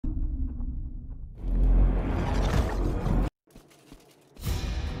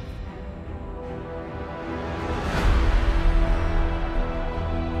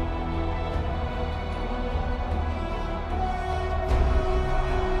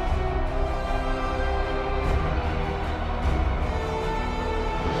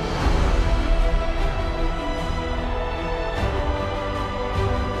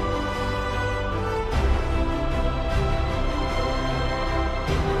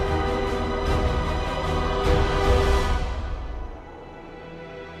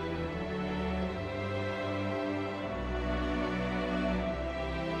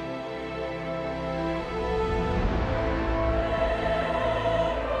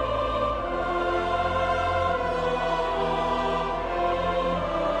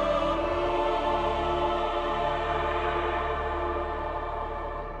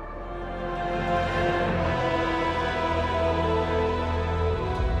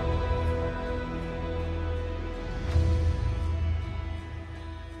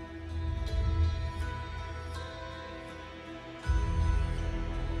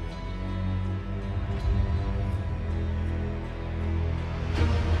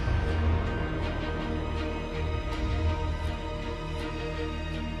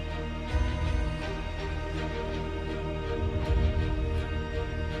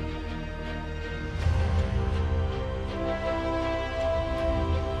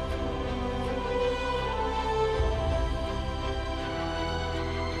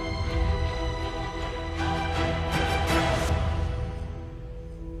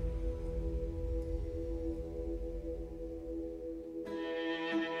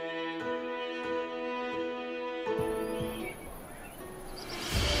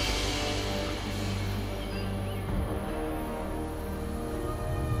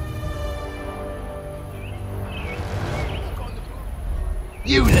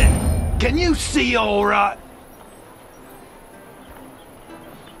You there! Can you see all right?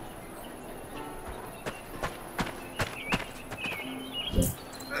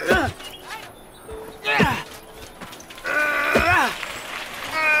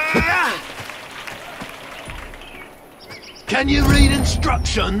 Can you read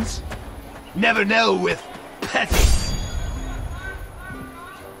instructions? Never know with peasants.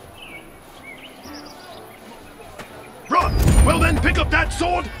 Right, well then pick up that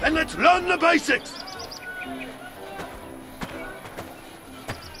sword and let's learn the basics.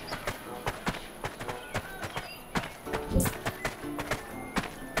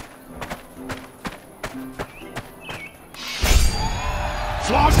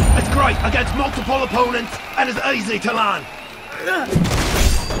 Swash is great against multiple opponents and is easy to land.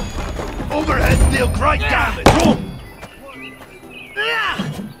 Overheads deal great damage.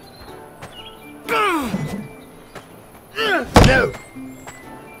 No.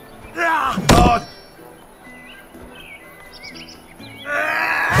 Hard.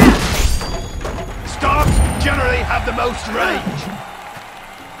 Stars generally have the most range.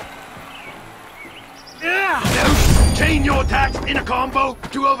 No. Chain your attacks in a combo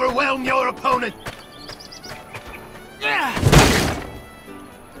to overwhelm your opponent.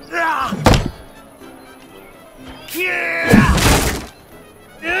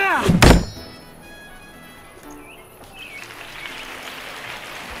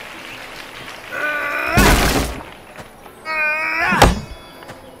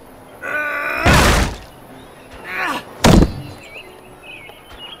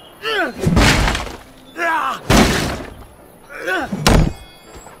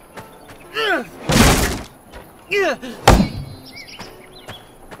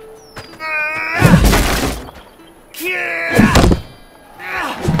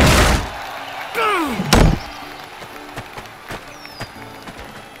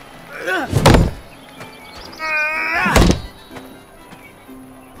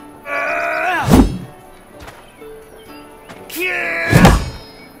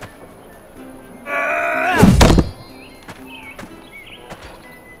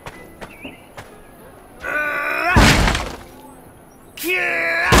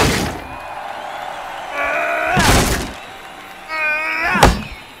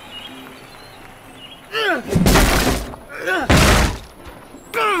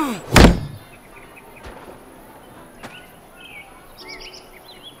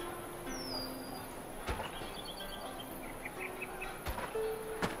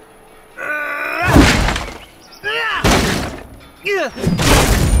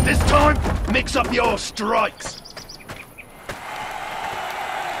 This time, mix up your strikes.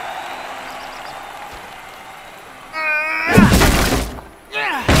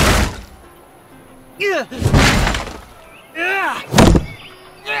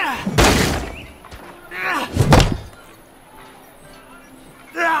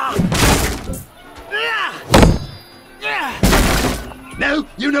 Now,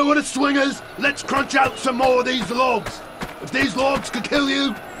 you know what a swing is. Let's crunch out some more of these logs. If these logs could kill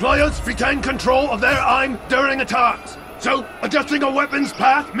you, players retain control of their aim during attacks. So, adjusting a weapon's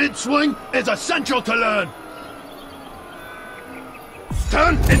path mid-swing is essential to learn.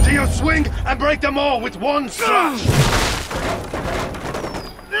 Turn into your swing and break them all with one slash.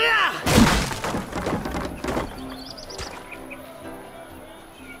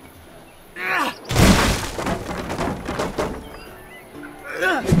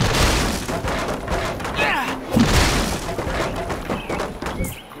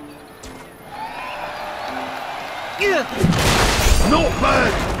 Not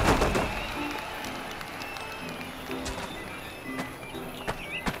bad!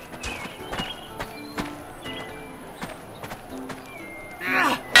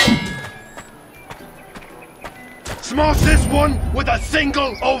 Smash this one with a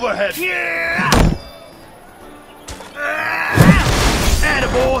single overhead!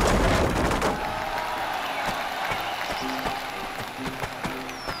 Attaboy!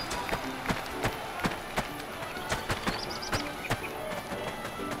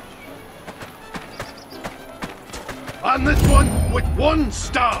 And this one with one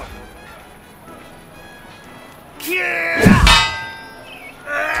star.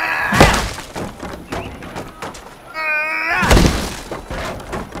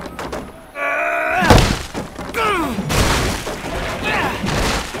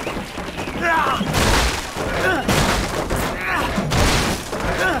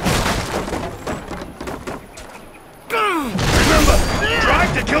 Remember, try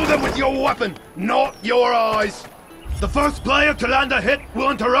to kill them with your weapon, not your eyes. The first player to land a hit will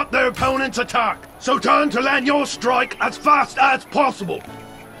interrupt their opponent's attack, so turn to land your strike as fast as possible.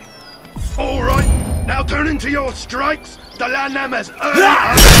 Alright, now turn into your strikes to land them as early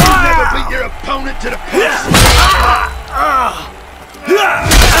as you never beat your opponent to the punch.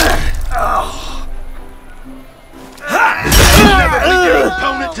 Never beat your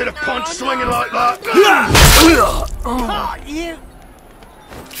opponent to the punch swinging like that. You.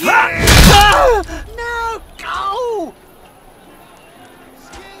 No, go!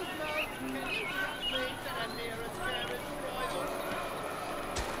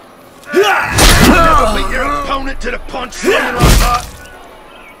 Never beat your opponent to the punch swinging like that.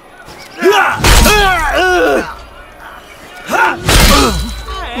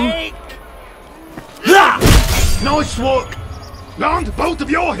 Nice work. Land both of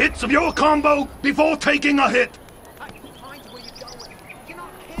your hits of your combo before taking a hit.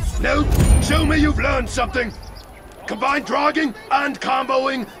 Now, show me you've learned something. Combine dragging and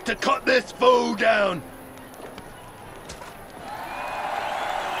comboing to cut this fool down.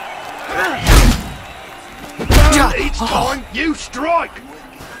 And each time you strike.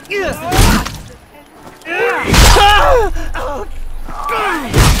 And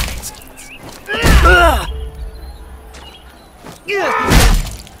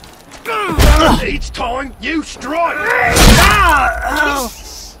each time you strike.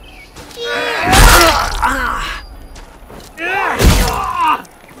 Each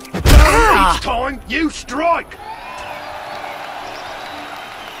time you strike.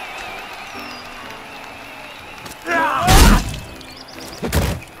 Each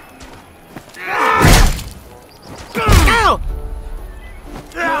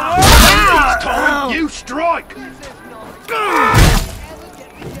time you strike.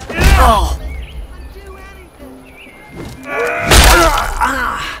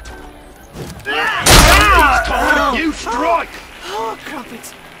 Each time you strike. Oh,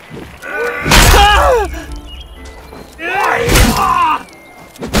 crumpets. Go,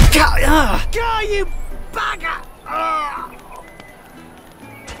 you bugger!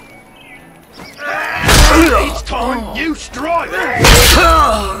 Each time you strike.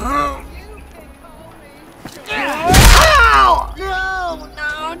 No!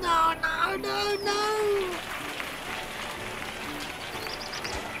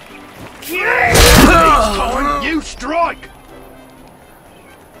 Each time you strike.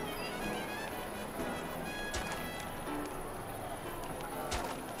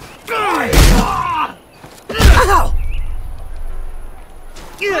 Go,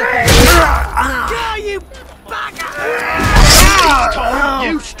 you bugger! Each time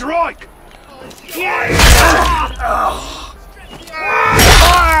you strike. Each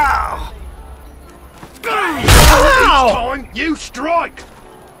time you strike.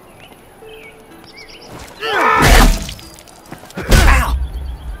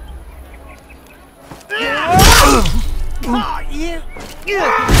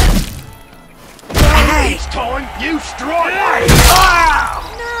 Each time you strike.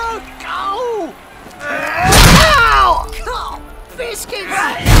 No, go! Oh, biscuits!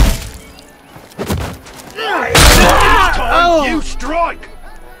 Each time you strike.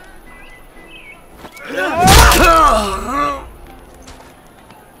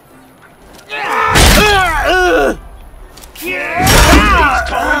 Each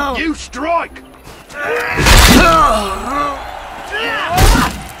time you strike.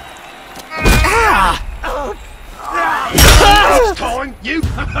 Each time you...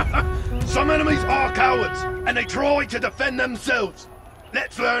 Some enemies are cowards, and they try to defend themselves.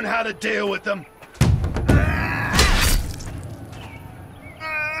 Let's learn how to deal with them.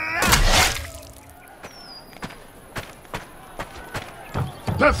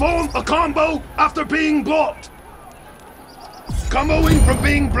 Perform a combo after being blocked. Comboing from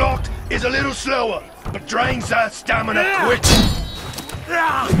being blocked is a little slower, but drains our stamina quick.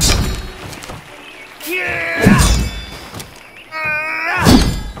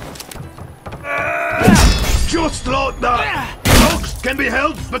 Just like that. Blocks can be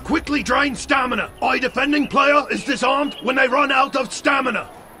held, but quickly drain stamina. A defending player is disarmed when they run out of stamina.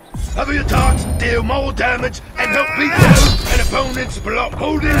 Heavy attacks deal more damage and help beat down an opponent's block.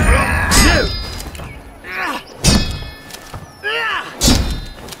 Holding block now.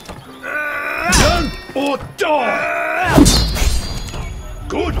 Done or die.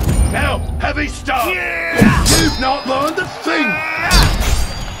 Good. Now, heavy start. You've not learned a thing.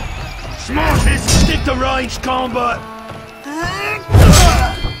 Smartest, stick to ranged combat.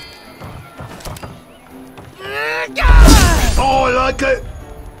 Oh, I like it.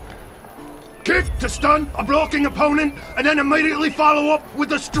 Kick to stun a blocking opponent, and then immediately follow up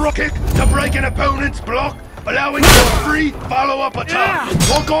with a strong kick to break an opponent's block, allowing a free follow-up attack.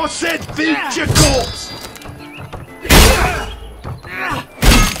 Like I said, feed your corpse.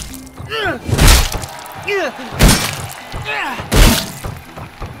 A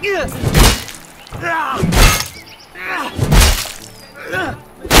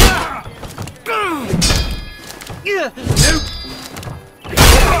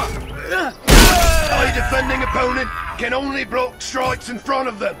defending opponent can only block strikes in front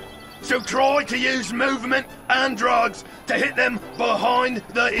of them, so try to use movement and drugs to hit them behind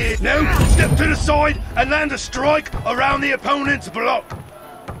the ear. Now, step to the side and land a strike around the opponent's block.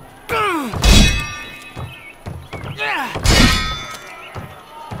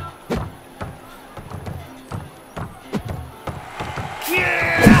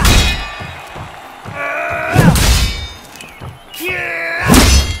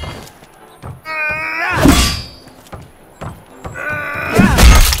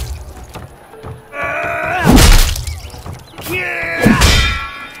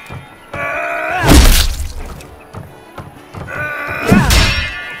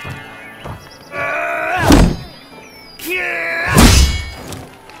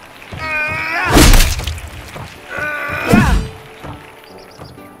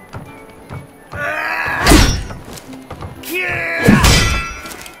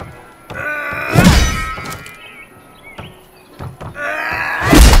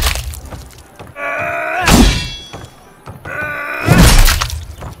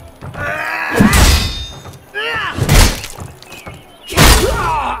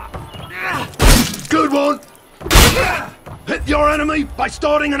 Good one! Hit your enemy by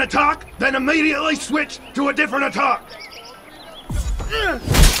starting an attack, then immediately switch to a different attack.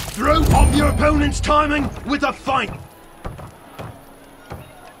 Throw off your opponent's timing with a feint.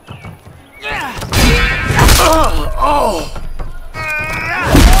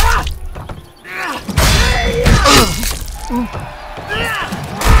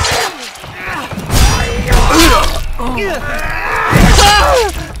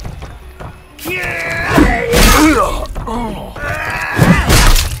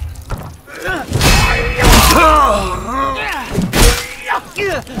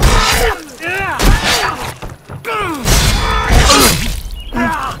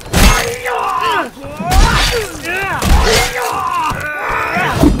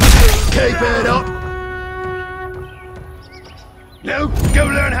 Keep it up. Now, go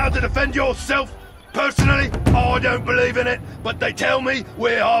learn how to defend yourself. Personally, I don't believe in it, but they tell me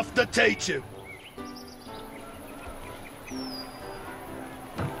we have to teach you.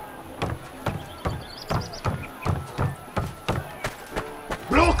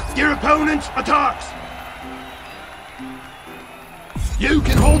 Block your opponent's attacks. You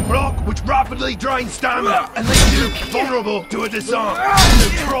can hold block, which rapidly drains stamina and leaves you vulnerable to a disarm. So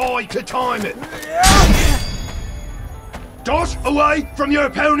try to time it. Dodge away from your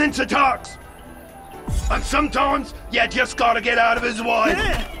opponent's attacks. And sometimes, you just gotta get out of his way.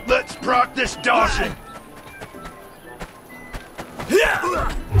 Let's practice dodging.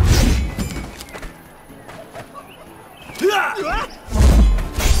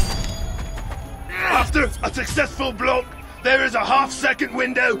 After a successful block, there is a half-second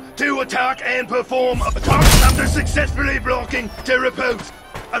window to attack and perform attacks after successfully blocking to riposte.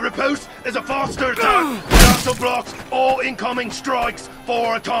 A riposte is a faster attack that also blocks all incoming strikes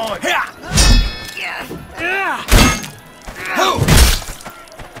for a time.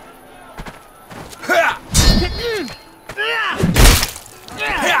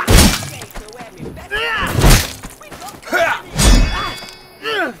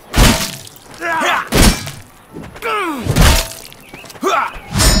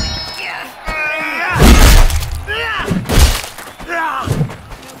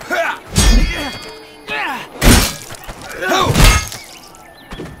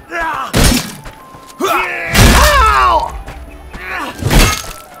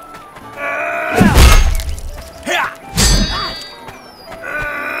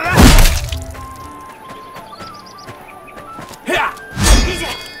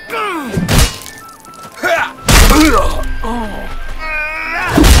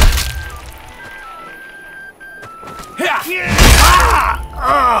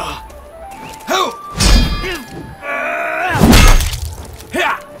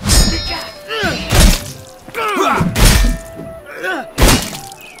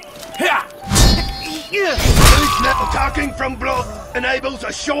 Attacking from block enables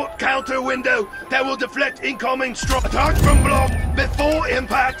a short counter window that will deflect incoming strike. Attack from block before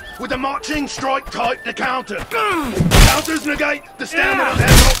impact with a marching strike type to counter. Counters negate the stamina and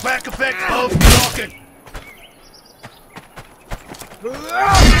knockback effect of blocking.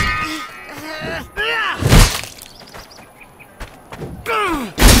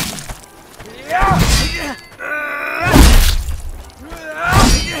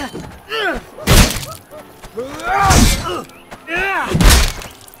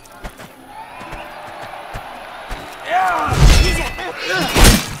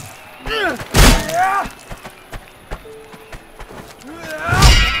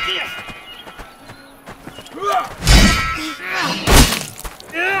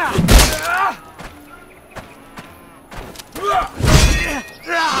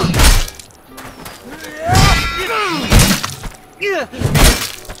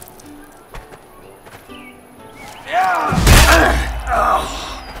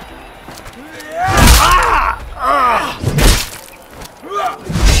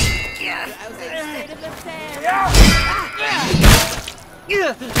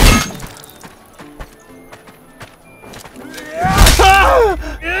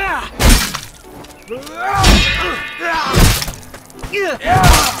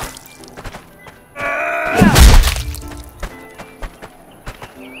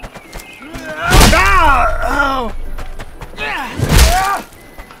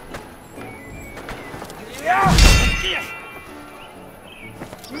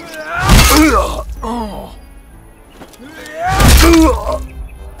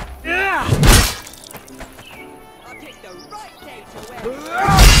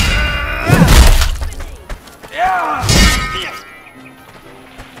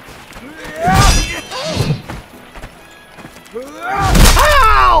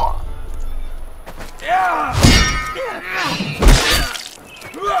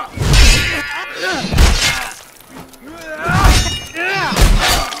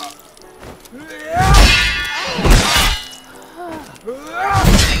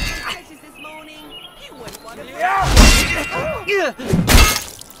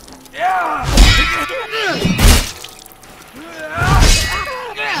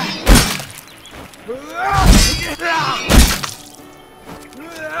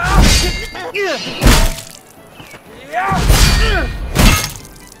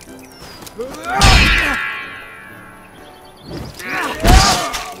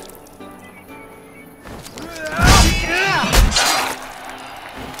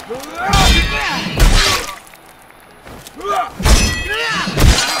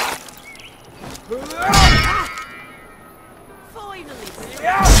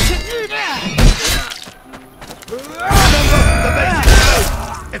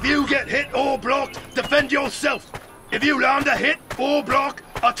 If you get hit or blocked, defend yourself. If you land a hit or block,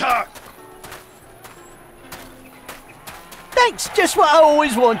 attack. That's just what I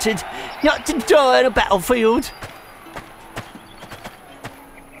always wanted. Not to die on a battlefield.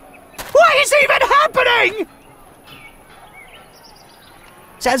 What is even happening?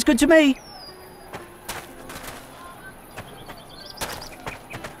 Sounds good to me.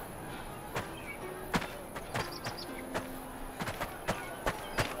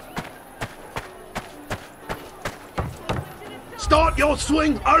 Start your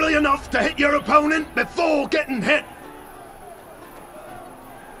swing early enough to hit your opponent before getting hit.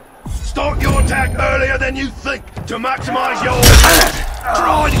 Start your attack earlier than you think to maximize your...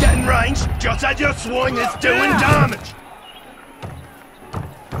 Try to get in range just as your swing is doing damage.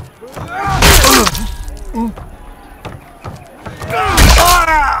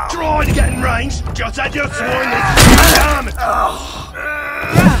 Try to get in range just as your swing is doing damage.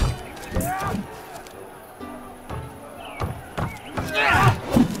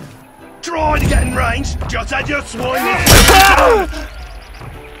 Try to get in range just as your swing is doing damage.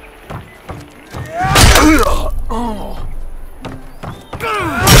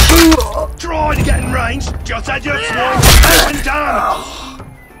 Try to get in range just as your swing is doing damage.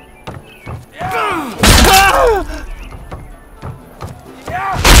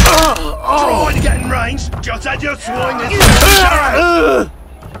 Try to get in range just as your swing is doing damage.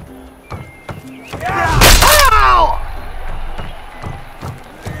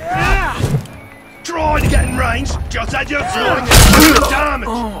 Try to get in range just as your swing is doing damage.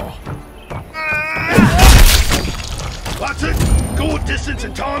 That's it. Good distance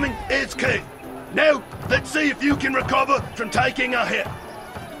and timing is key. Now, let's see if you can recover from taking a hit.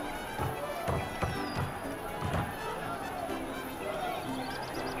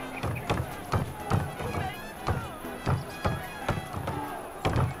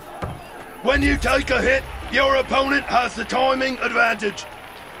 When you take a hit, your opponent has the timing advantage.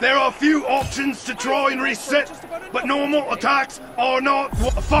 There are few options to try and reset, but normal attacks are not.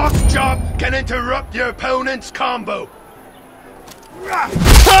 A fast jab can interrupt your opponent's combo.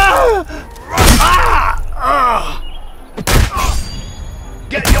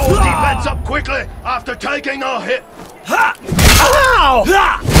 Get your defense up quickly after taking a hit.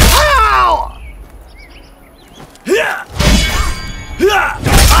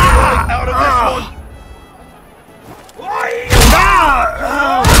 Out of this one.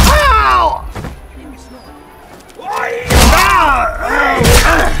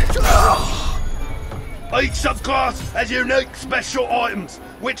 class as unique special items,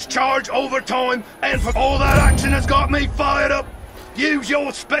 which charge over time, and for all that action has got me fired up. Use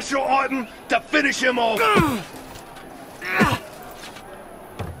your special item to finish him off.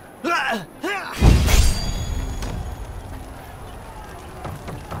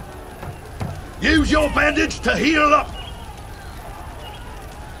 Use your bandage to heal up.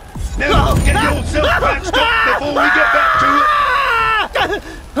 Now get yourself patched up before we get back to it.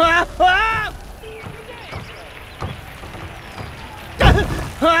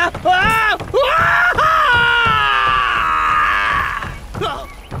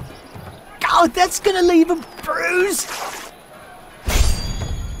 God, that's gonna leave a bruise.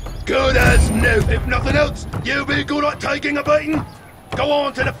 Good as new. If nothing else, you be good at taking a beating. Go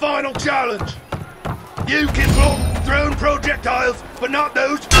on to the final challenge. You can block thrown projectiles, but not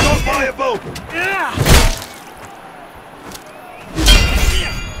those shot by a bow.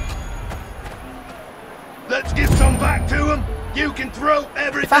 Let's give some back to him. You can throw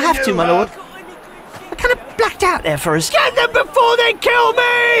everything. If I have to, you my lord. I kind of blacked out there for us. Get them before they kill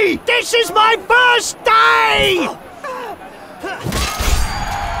me! This is my first day!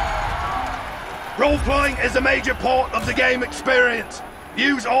 Role-playing is a major part of the game experience.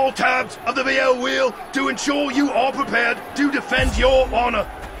 Use all tabs of the VL wheel to ensure you are prepared to defend your honor.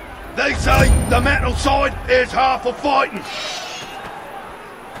 They say the metal side is half of fighting.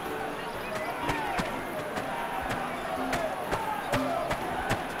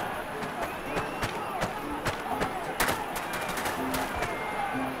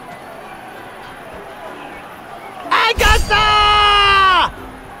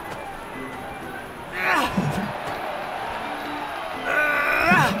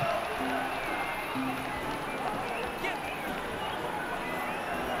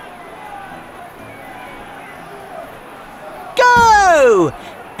 Go!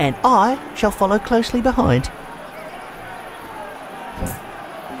 And I shall follow closely behind.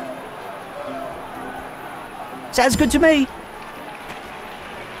 Sounds good to me.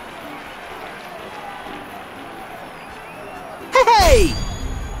 Hey!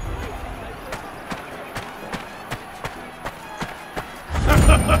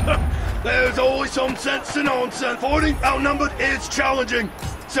 There's always some sense to nonsense. Fighting outnumbered is challenging.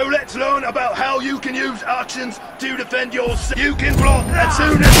 So let's learn about how you can use actions to defend yourself. You can block as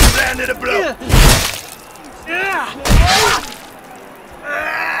soon as you landed a blow.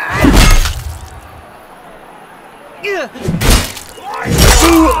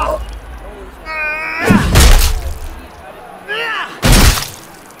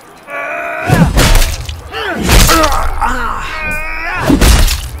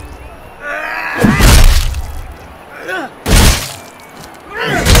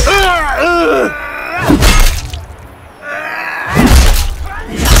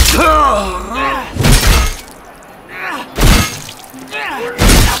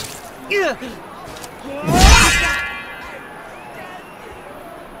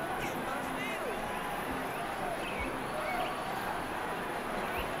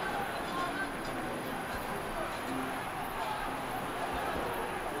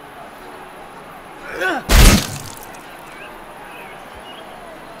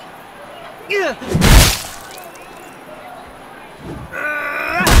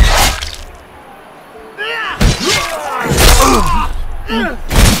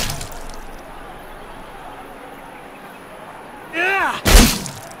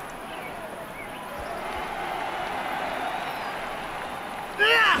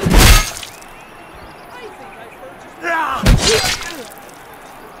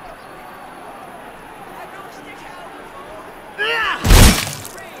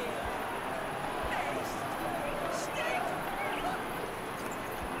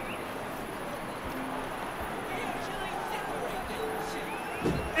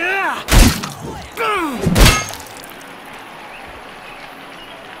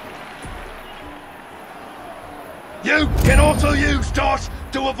 You can also use toss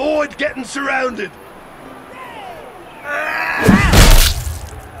to avoid getting surrounded.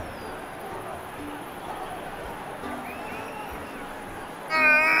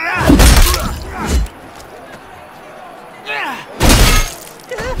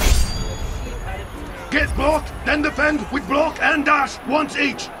 Get blocked, then defend with block and dash once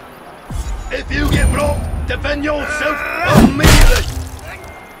each. If you get blocked, defend yourself immediately.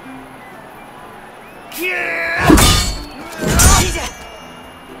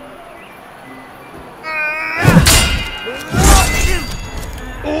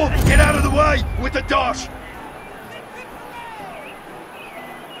 Or get out of the way with the dash.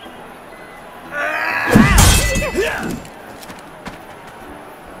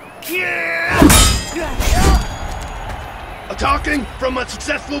 Attacking from a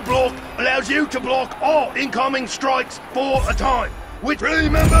successful block allows you to block all incoming strikes for a time. Which,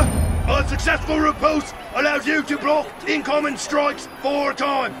 remember, a successful riposte allows you to block incoming strikes for a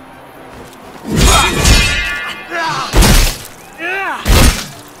time.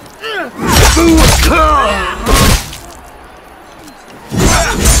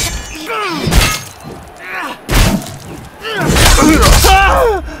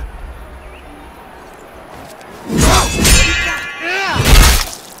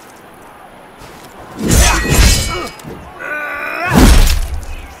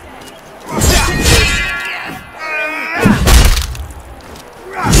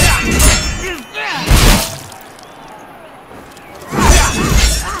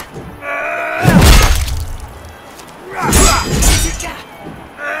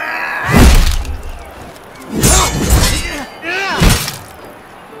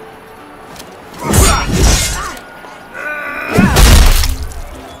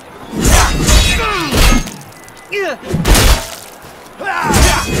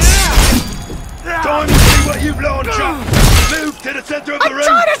 Time to see what you've learned, chap. Move to the center of the ring.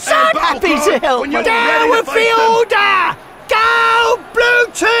 I'm trying to sound happy to help. Down with the order! Go, blue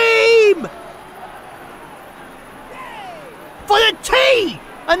team! For the tea!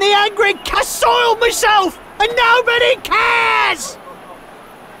 And the angry soiled myself! And nobody cares!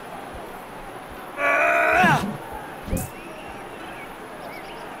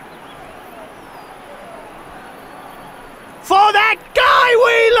 For that guy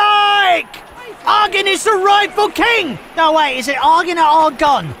we like! Argon is the rightful king! No, wait, is it Argon or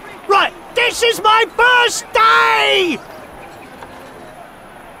Argon? Right, this is my first day!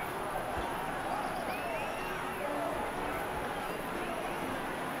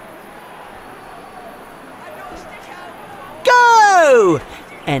 Go!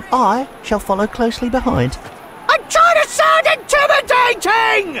 And I shall follow closely behind. I'm trying to sound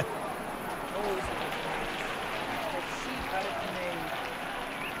intimidating!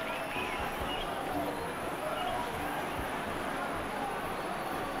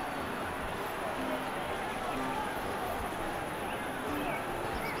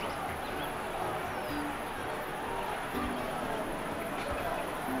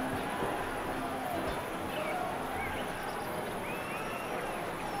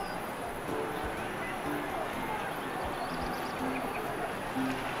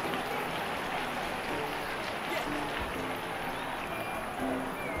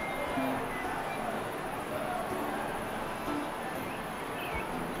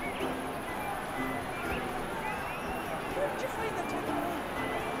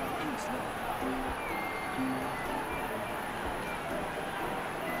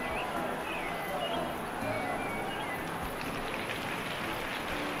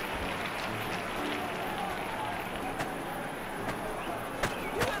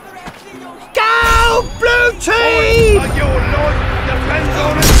 Blue team! Your life depends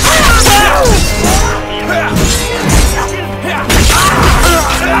on it.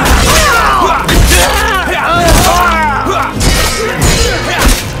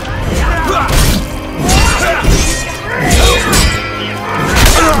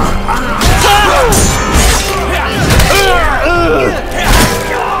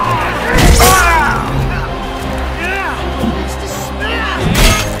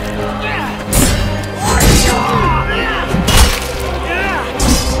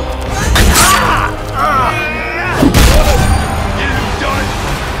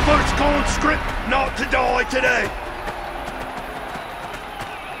 Script not to die today.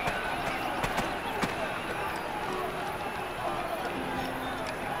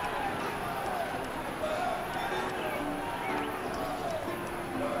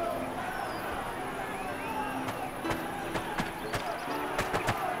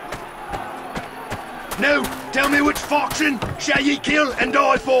 Now, tell me which faction shall ye kill and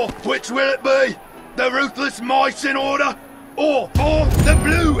die for? Which will it be? The ruthless mice in order? Or for the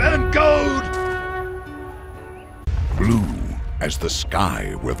blue and gold? Blue as the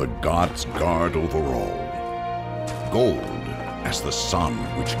sky where the gods guard over all. Gold as the sun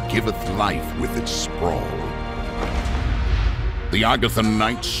which giveth life with its sprawl. The Agathan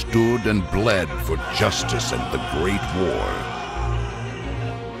knights stood and bled for justice and the great war.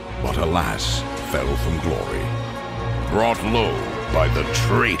 But alas, fell from glory, brought low by the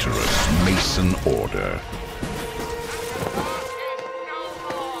traitorous Mason Order.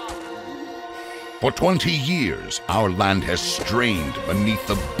 For 20 years, our land has strained beneath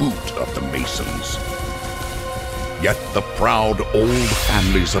the boot of the Masons. Yet the proud old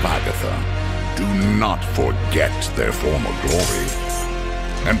families of Agatha do not forget their former glory.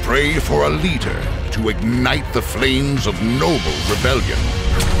 and pray for a leader to ignite the flames of noble rebellion.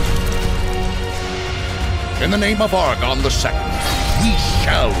 In the name of Argon II, we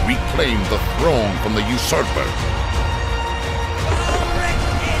shall reclaim the throne from the usurper.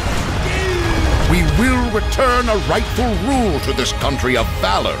 We will return a rightful rule to this country of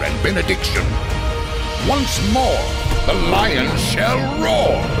valor and benediction. Once more, the lion shall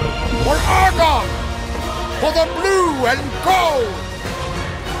roar for Argon, for the blue and gold.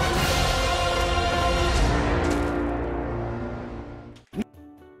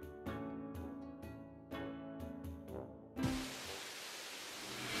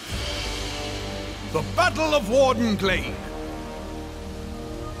 The Battle of Warden Glade.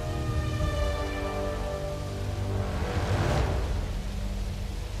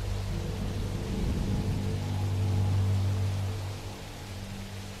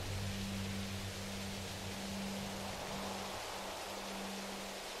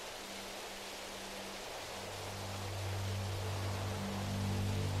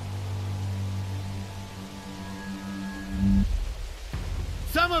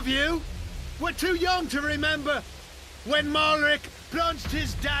 Some of you were too young to remember when Malric plunged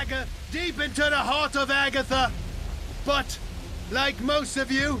his dagger deep into the heart of Agatha. But, like most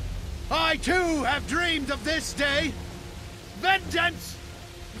of you, I too have dreamed of this day. Vengeance!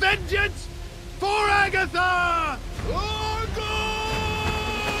 Vengeance for Agatha!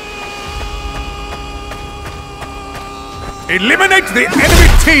 Eliminate the enemy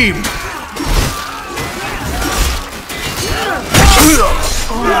team!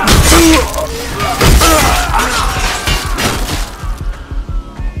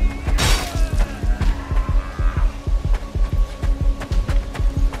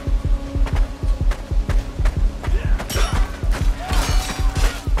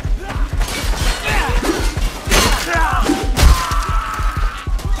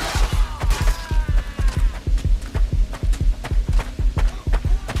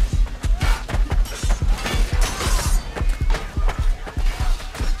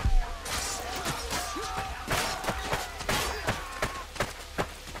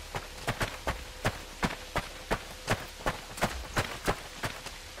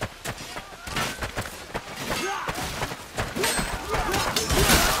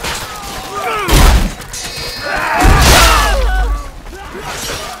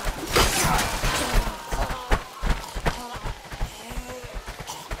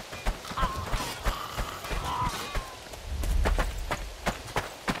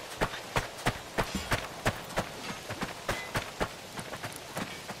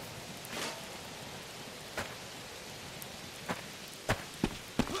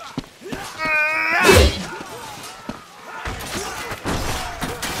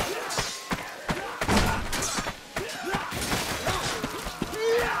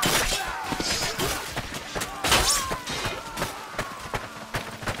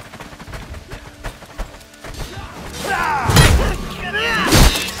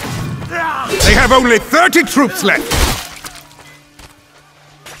 They have only 30 troops left!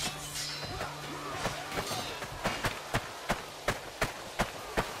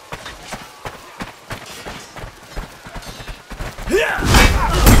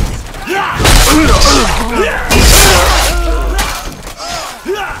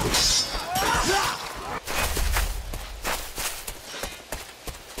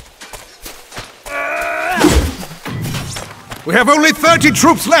 We have only 30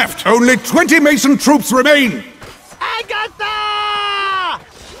 troops left! Only 20 Mason troops remain! Agatha!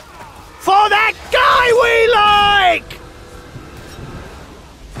 For that guy we like!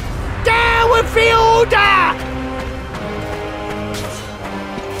 Down with the order!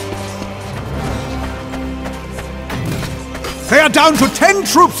 They are down to 10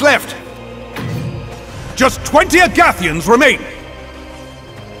 troops left! Just 20 Agathians remain!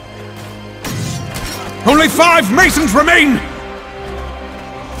 Only 5 Masons remain!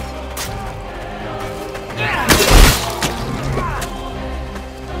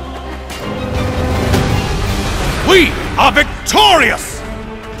 We are victorious!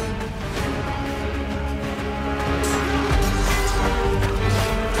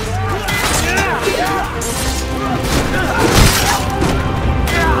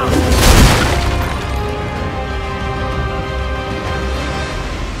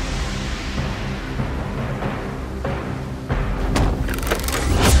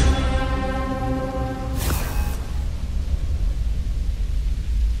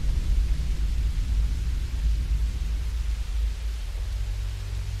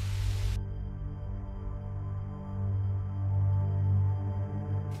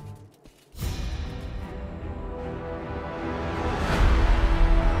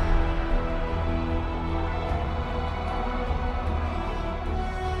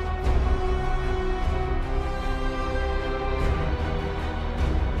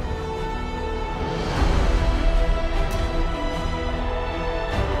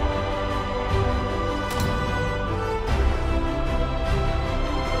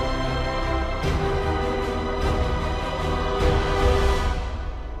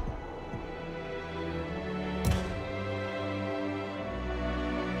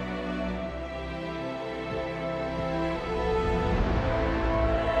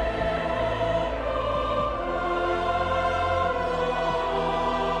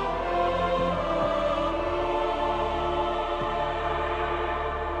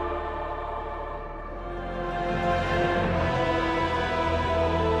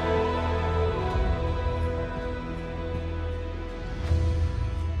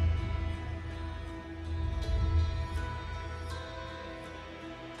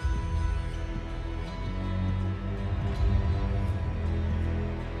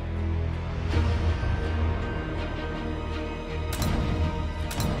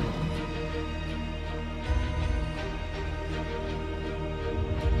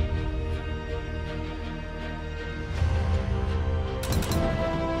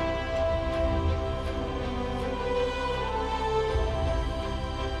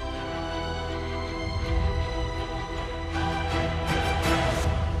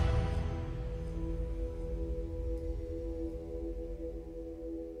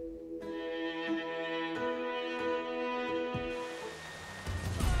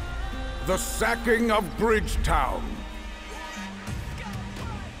 the sacking of Bridgetown.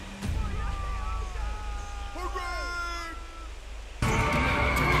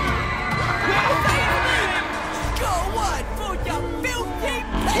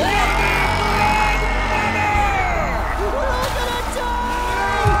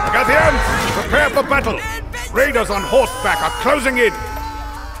 Agathians, prepare for battle! Raiders on horseback are closing in!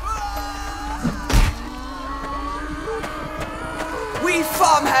 We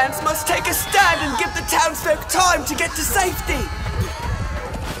farmhands must take a stand and give the townsfolk time to get to safety!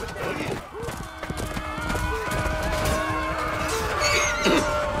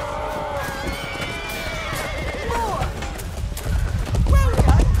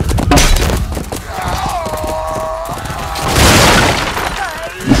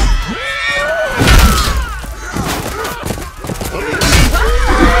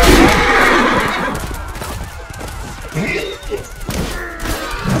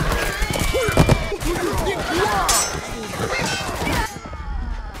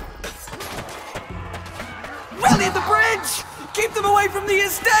 Rally at the bridge! Keep them away from the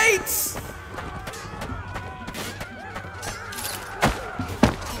estates!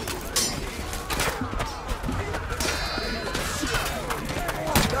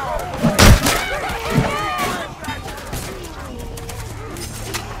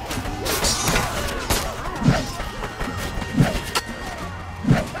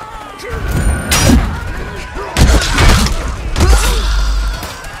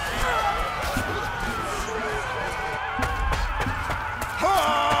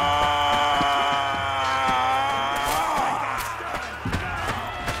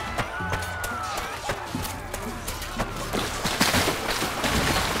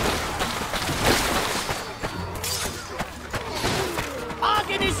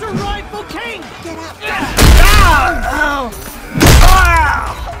 Argon is the rightful king! Get up!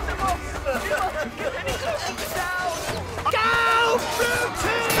 Go,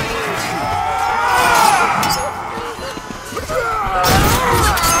 Brutus!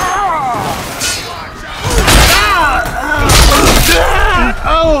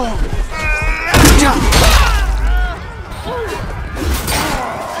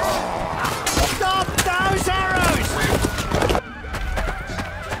 Stop those arrows!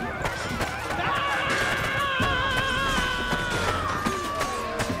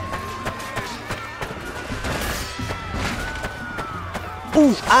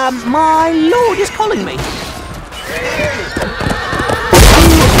 Oh, my lord is calling me.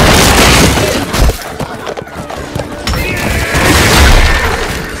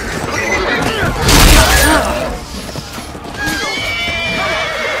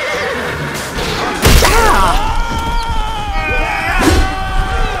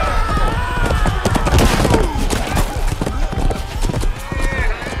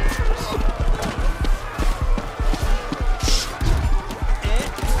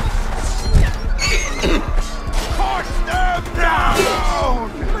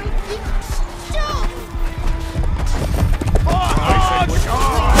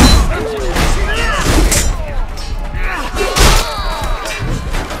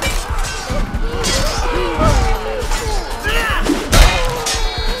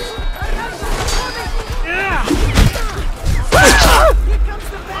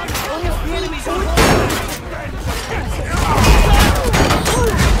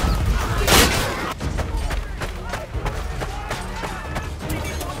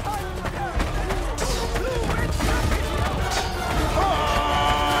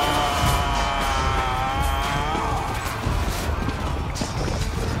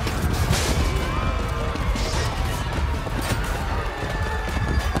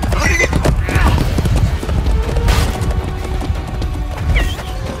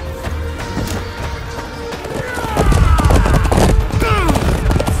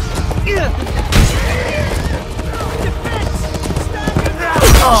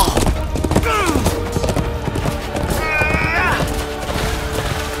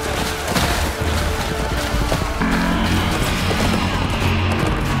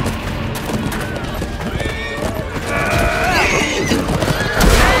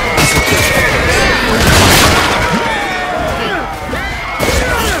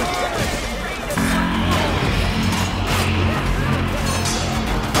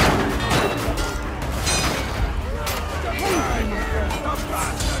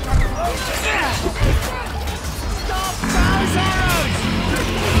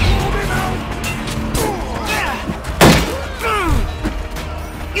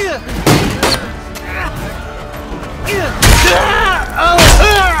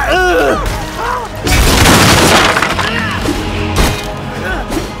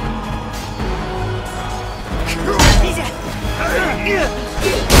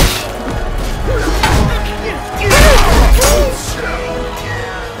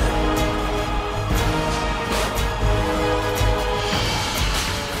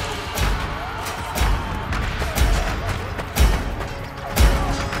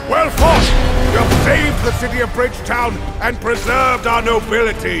 city of Bridgetown and preserved our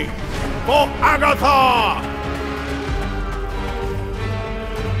nobility. For Agatha!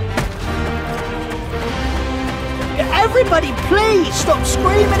 Everybody, please stop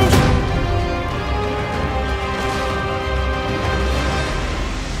screaming and...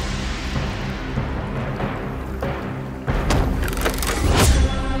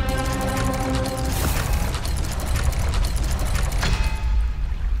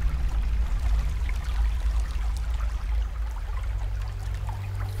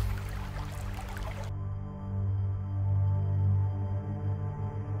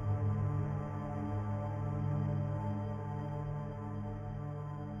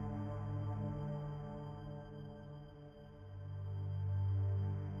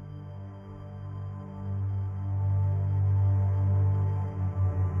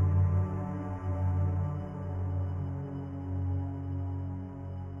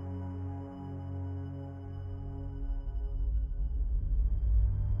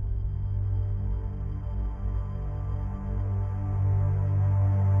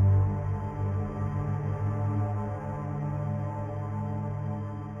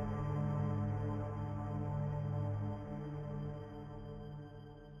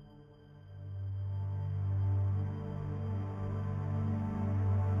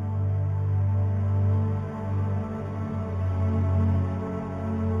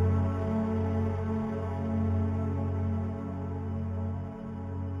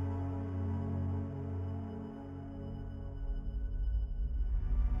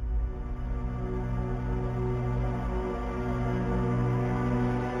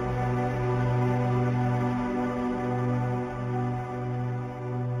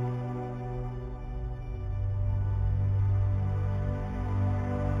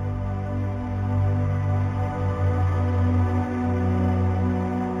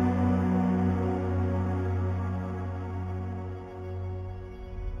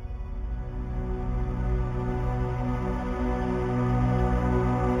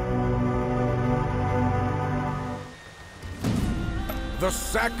 The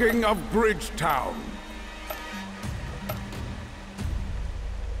sacking of Bridgetown.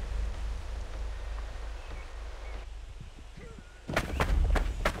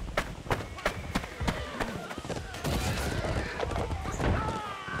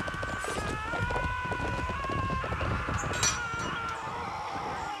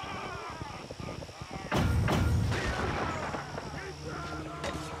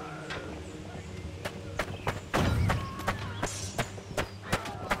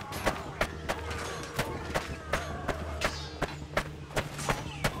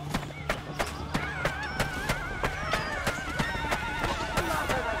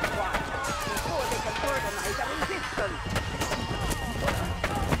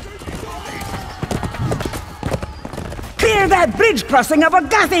 Clear that bridge crossing of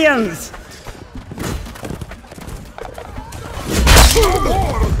Agathians!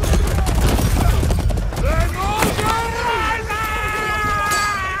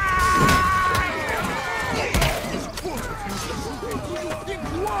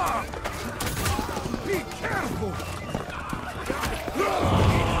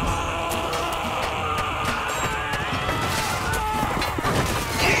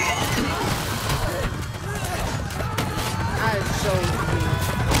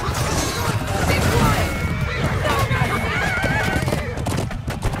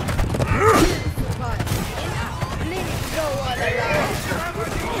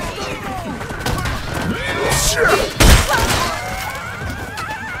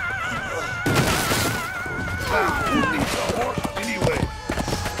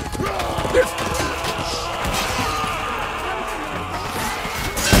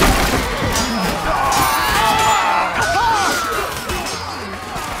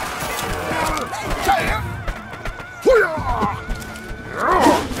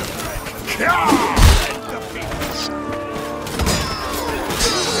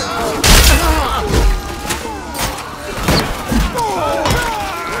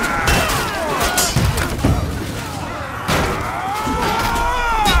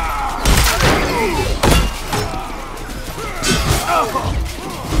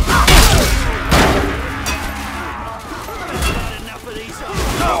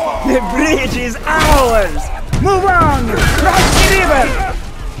 The bridge is ours! Move on! Cross the river!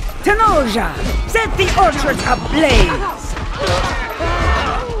 Tanoja, set the orchards ablaze!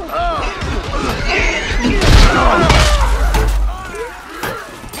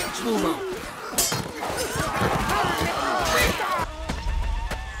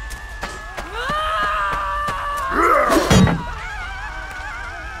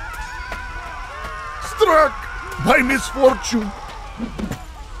 misfortune.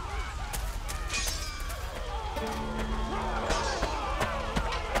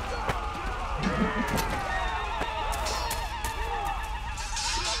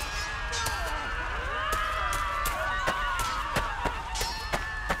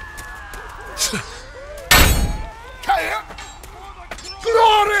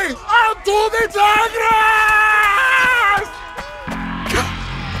 Glory unto the Tigers!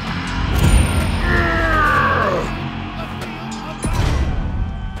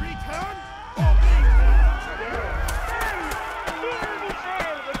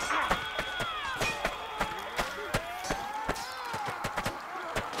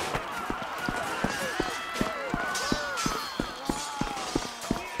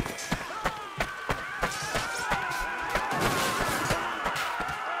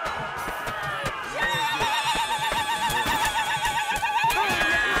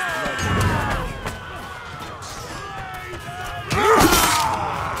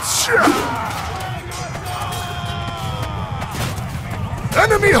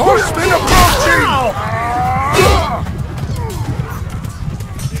 Enemy horsemen approaching!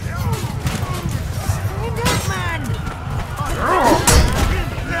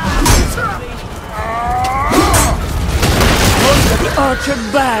 Most of the orchard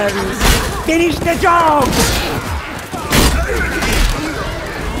burns. Finish the job!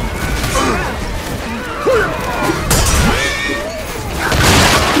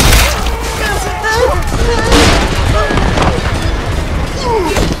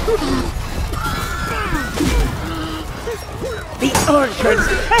 The orchards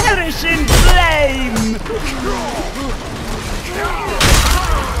perish in flame!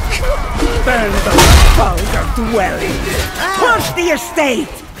 Burn those vulgar dwellings! Torch the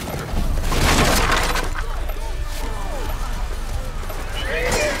estate!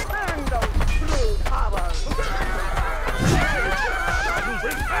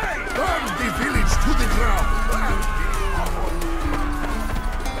 Burn the village to the ground!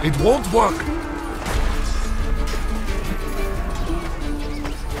 It won't work.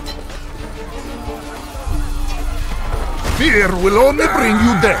 Fear will only bring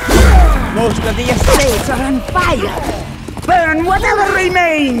you death. Most of the estates are on fire! Burn whatever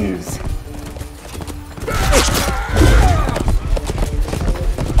remains!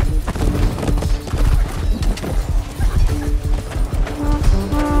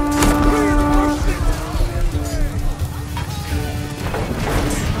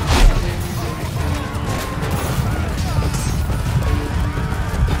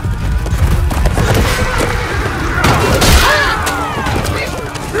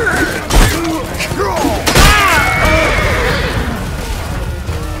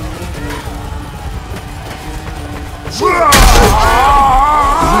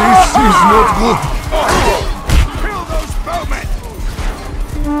 This is not good. Kill those bowmen!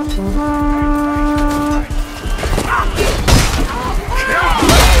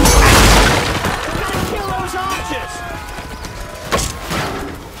 Kill those archers!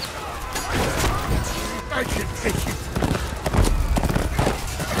 I can take it.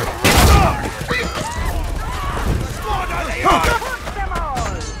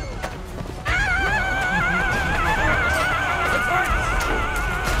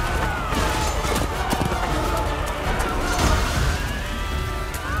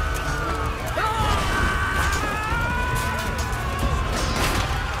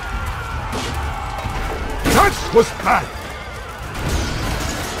 That was bad!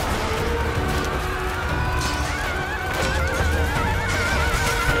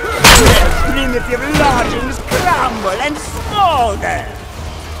 Their primitive lodgings crumble and smolder!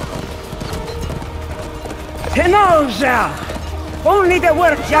 Penosia! Only the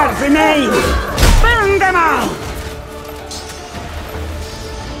workyards remain! Burn them out!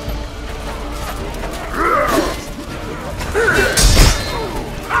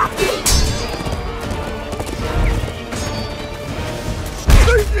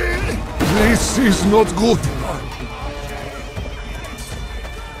 This is not good.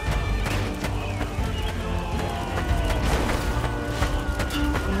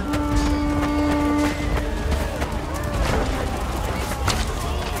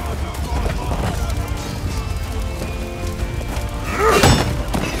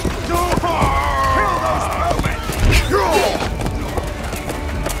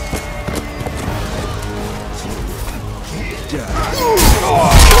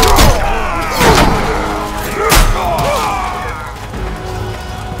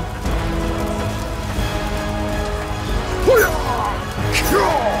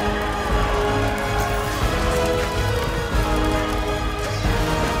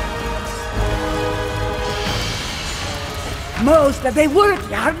 Most of the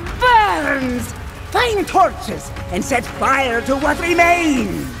workyard burns! Find torches and set fire to what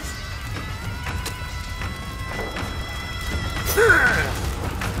remains!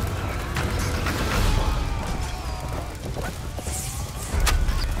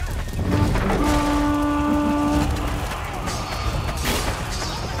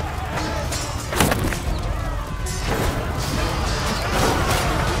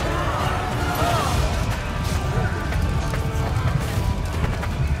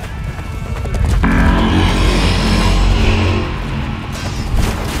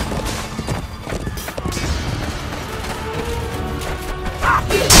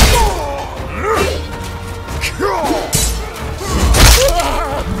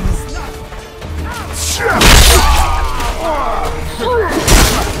 Shit!